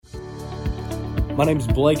My name is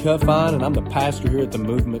Blake Huffine, and I'm the pastor here at the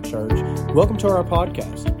Movement Church. Welcome to our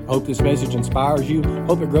podcast. I hope this message inspires you.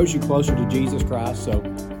 Hope it grows you closer to Jesus Christ. So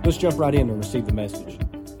let's jump right in and receive the message.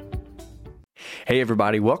 Hey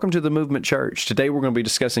everybody, welcome to the Movement Church. Today we're going to be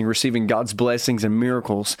discussing receiving God's blessings and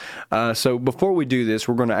miracles. So before we do this,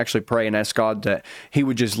 we're going to actually pray and ask God that He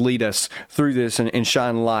would just lead us through this and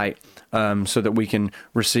shine light so that we can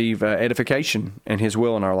receive edification and His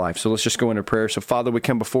will in our life. So let's just go into prayer. So Father, we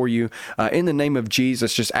come before you in the name of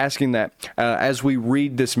Jesus, just asking that as we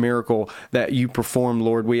read this miracle that you perform,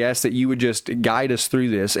 Lord, we ask that you would just guide us through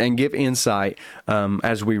this and give insight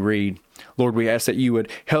as we read. Lord, we ask that you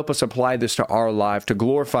would help us apply this to our life, to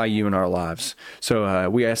glorify you in our lives. So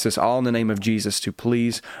we ask this all in the name of Jesus to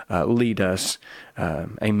please lead us.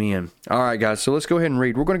 Amen. All right, guys, so let's go ahead and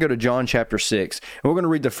read. We're going to go to John chapter 6, and we're going to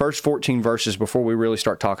read the first 14 verses before we really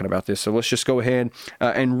start talking about this. So let's just go ahead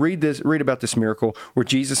and read about this miracle where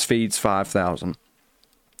Jesus feeds 5,000.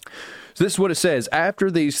 So this is what it says.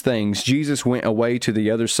 After these things, Jesus went away to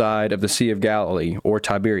the other side of the Sea of Galilee, or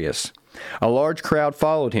Tiberias. A large crowd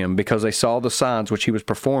followed him because they saw the signs which he was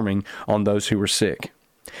performing on those who were sick.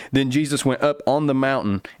 Then Jesus went up on the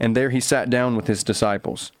mountain, and there he sat down with his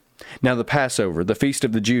disciples. Now the Passover, the feast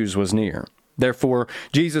of the Jews, was near. Therefore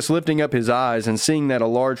Jesus, lifting up his eyes and seeing that a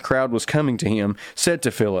large crowd was coming to him, said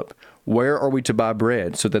to Philip, "Where are we to buy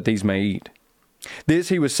bread so that these may eat?" This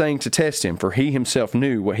he was saying to test him, for he himself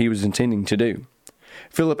knew what he was intending to do.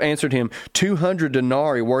 Philip answered him, 200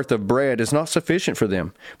 denarii worth of bread is not sufficient for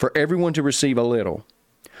them, for everyone to receive a little.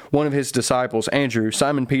 One of his disciples, Andrew,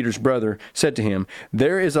 Simon Peter's brother, said to him,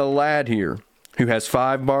 "There is a lad here who has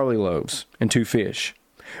 5 barley loaves and 2 fish.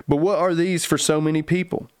 But what are these for so many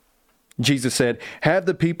people?" Jesus said, "Have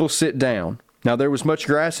the people sit down." Now there was much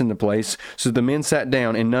grass in the place, so the men sat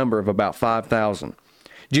down in number of about 5,000.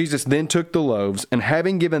 Jesus then took the loaves, and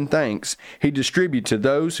having given thanks, he distributed to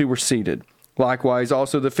those who were seated. Likewise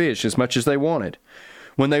also the fish, as much as they wanted.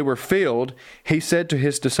 When they were filled, he said to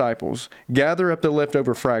his disciples, "Gather up the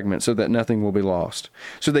leftover fragments so that nothing will be lost."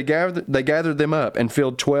 So they gathered them up and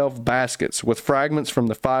filled 12 baskets with fragments from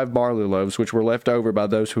the 5 barley loaves which were left over by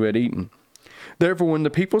those who had eaten. Therefore, when the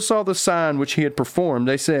people saw the sign which he had performed,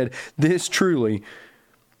 they said, "This truly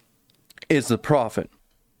is the prophet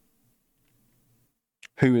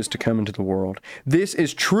who is to come into the world." This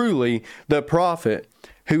is truly the prophet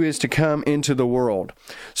who is to come into the world.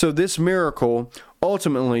 So this miracle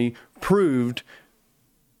ultimately proved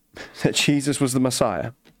that Jesus was the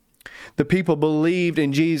Messiah. The people believed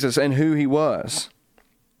in Jesus and who he was.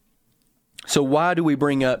 So why do we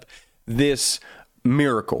bring up this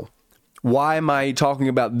miracle? Why am I talking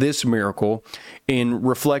about this miracle in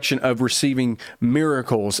reflection of receiving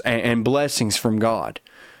miracles and blessings from God?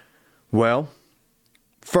 Well,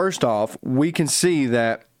 first off, we can see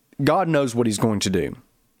that God knows what he's going to do.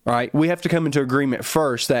 All right, we have to come into agreement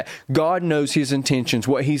first that God knows his intentions,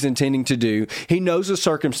 what he's intending to do. He knows the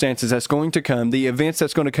circumstances that's going to come, the events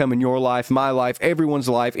that's going to come in your life, my life, everyone's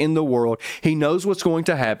life in the world. He knows what's going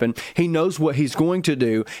to happen. He knows what he's going to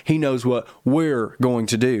do. He knows what we're going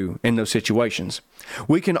to do in those situations.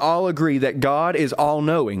 We can all agree that God is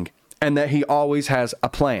all-knowing and that he always has a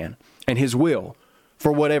plan and his will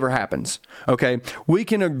for whatever happens. Okay, we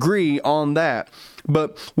can agree on that,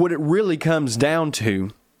 but what it really comes down to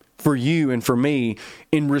for you and for me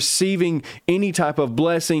in receiving any type of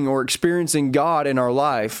blessing or experiencing God in our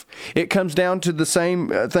life, it comes down to the same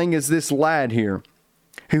thing as this lad here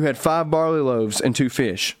who had 5 barley loaves and 2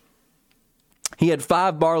 fish. He had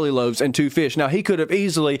 5 barley loaves and 2 fish. Now, he could have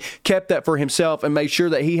easily kept that for himself and made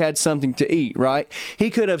sure that he had something to eat, right?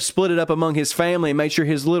 He could have split it up among his family and made sure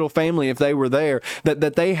his little family, if they were there,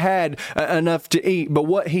 that they had enough to eat. But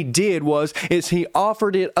what he did is he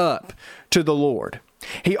offered it up to the Lord.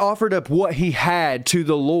 He offered up what he had to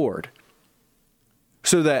the Lord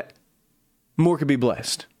so that more could be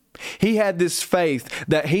blessed. He had this faith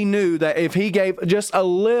that he knew that if he gave just a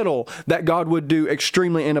little, that God would do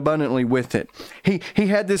extremely and abundantly with it. He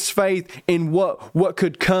had this faith in what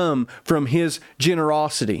could come from his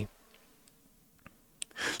generosity.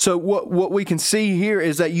 So what we can see here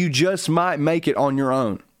is that you just might make it on your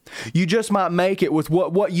own. You just might make it with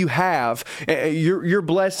what you have, your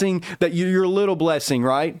blessing, your little blessing,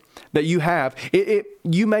 right? That you have.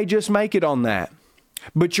 You may just make it on that,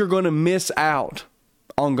 but you're going to miss out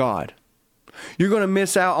on God. You're going to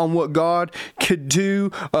miss out on what God could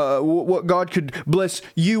do, what God could bless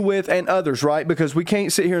you with and others, right? Because we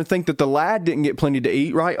can't sit here and think that the lad didn't get plenty to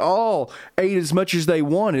eat, right? All ate as much as they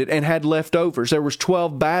wanted and had leftovers. There was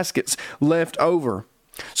 12 baskets left over.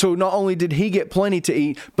 So not only did he get plenty to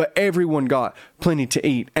eat, but everyone got plenty to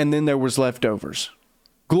eat. And then there was leftovers,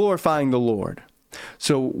 glorifying the Lord.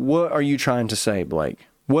 So what are you trying to say, Blake?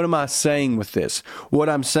 What am I saying with this? What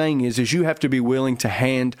I'm saying is you have to be willing to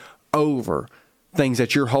hand over things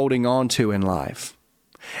that you're holding on to in life.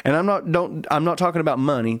 And I'm not talking about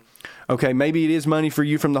money. Okay, maybe it is money for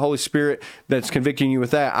you from the Holy Spirit that's convicting you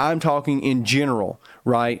with that. I'm talking in general,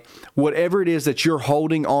 right? Whatever it is that you're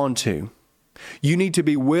holding on to, you need to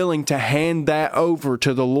be willing to hand that over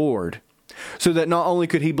to the Lord so that not only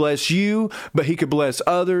could He bless you, but He could bless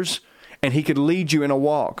others and He could lead you in a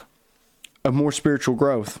walk of more spiritual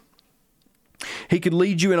growth. He could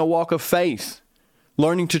lead you in a walk of faith,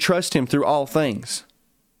 learning to trust Him through all things.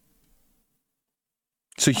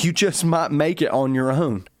 So you just might make it on your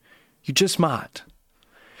own. You just might.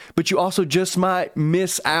 But you also just might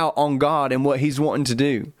miss out on God and what He's wanting to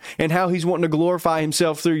do and how He's wanting to glorify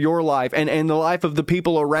Himself through your life and the life of the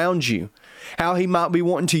people around you. How He might be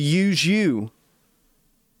wanting to use you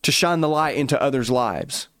to shine the light into others'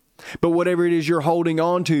 lives. But whatever it is you're holding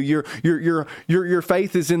on to, your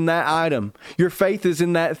faith is in that item. Your faith is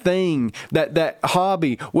in that thing, that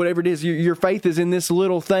hobby, whatever it is. Your faith is in this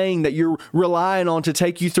little thing that you're relying on to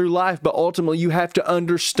take you through life. But ultimately, you have to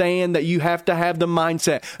understand that you have to have the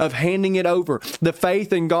mindset of handing it over, the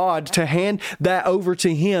faith in God, to hand that over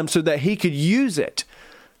to Him so that He could use it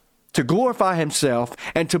to glorify Himself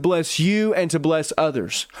and to bless you and to bless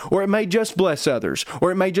others. Or it may just bless others,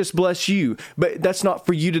 or it may just bless you. But that's not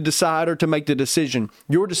for you to decide or to make the decision.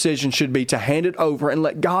 Your decision should be to hand it over and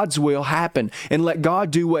let God's will happen and let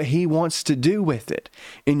God do what He wants to do with it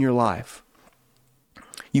in your life.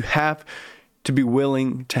 You have to be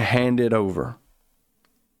willing to hand it over.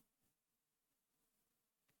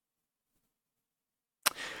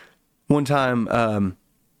 One time,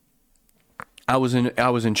 I was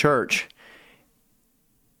in church,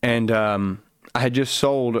 and I had just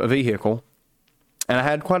sold a vehicle, and I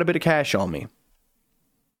had quite a bit of cash on me.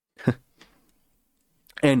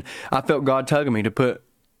 And I felt God tugging me to put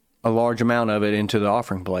a large amount of it into the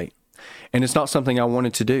offering plate. And it's not something I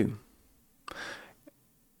wanted to do.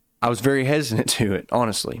 I was very hesitant to it,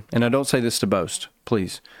 honestly. And I don't say this to boast.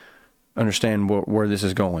 Please understand where this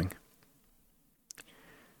is going.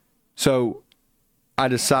 So I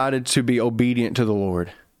decided to be obedient to the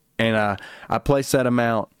Lord, and I placed that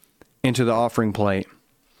amount into the offering plate.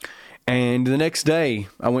 And the next day,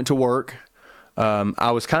 I went to work.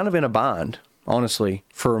 I was kind of in a bind, honestly,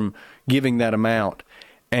 from giving that amount.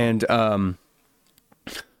 And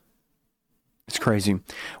it's crazy.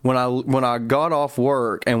 When I got off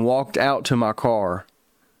work and walked out to my car,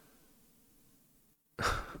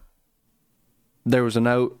 there was a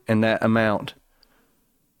note and that amount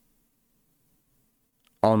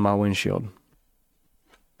on my windshield.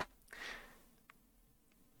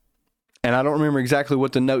 And I don't remember exactly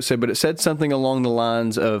what the note said, but it said something along the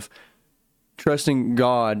lines of trusting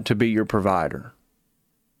God to be your provider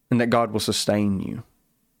and that God will sustain you.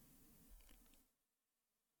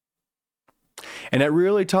 And that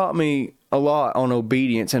really taught me a lot on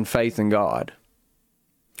obedience and faith in God.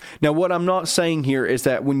 Now, what I'm not saying here is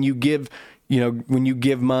that when you give, when you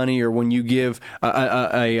give money or when you give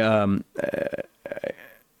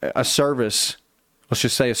a service, let's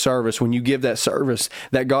just say a service, when you give that service,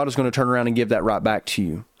 that God is going to turn around and give that right back to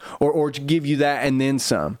you. Or to give you that and then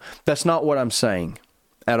some. That's not what I'm saying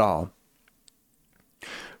at all.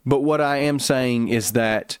 But what I am saying is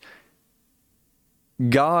that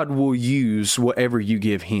God will use whatever you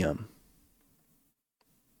give Him.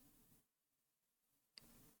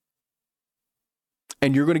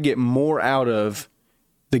 And you're going to get more out of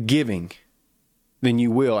the giving than you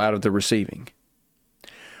will out of the receiving.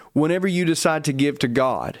 Whenever you decide to give to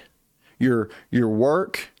God, your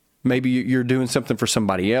work, maybe you're doing something for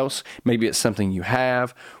somebody else, maybe it's something you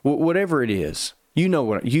have, whatever it is, you know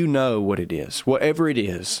what it is. Whatever it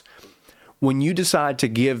is, when you decide to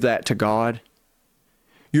give that to God,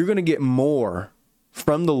 you're going to get more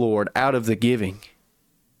from the Lord out of the giving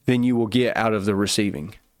than you will get out of the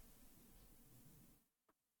receiving.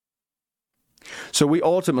 So we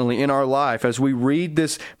ultimately, in our life, as we read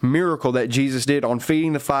this miracle that Jesus did on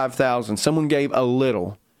feeding the 5,000, someone gave a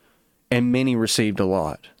little and many received a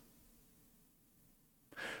lot.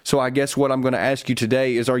 So I guess what I'm going to ask you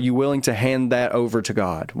today is, are you willing to hand that over to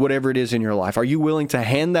God? Whatever it is in your life, are you willing to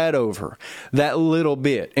hand that over, that little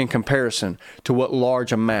bit, in comparison to what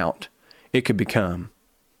large amount it could become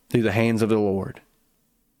through the hands of the Lord?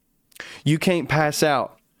 You can't pass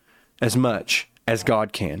out as much as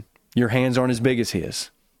God can. Your hands aren't as big as His.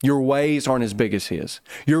 Your ways aren't as big as His.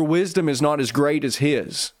 Your wisdom is not as great as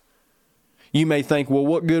His. You may think, well,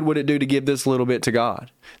 what good would it do to give this little bit to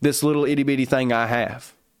God? This little itty bitty thing I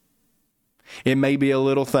have. It may be a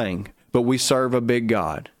little thing, but we serve a big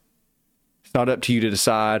God. It's not up to you to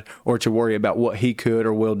decide or to worry about what he could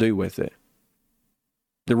or will do with it.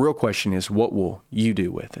 The real question is, what will you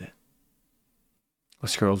do with it?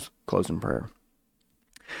 Let's close in prayer.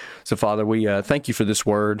 So, Father, we thank you for this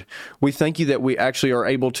word. We thank you that we actually are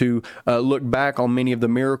able to look back on many of the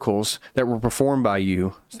miracles that were performed by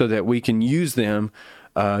you so that we can use them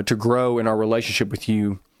to grow in our relationship with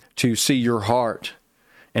you, to see your heart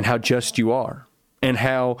and how just you are and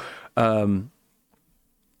how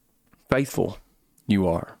faithful you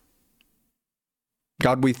are.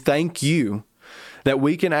 God, we thank you that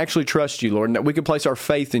we can actually trust you, Lord, and that we can place our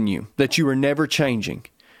faith in you, that you are never changing.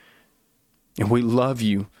 And we love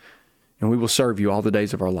you, and we will serve you all the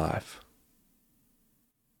days of our life.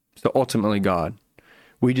 So ultimately, God,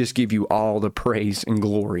 we just give you all the praise and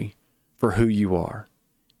glory for who you are.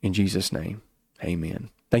 In Jesus' name, amen.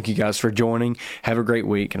 Thank you guys for joining. Have a great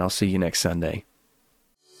week, and I'll see you next Sunday.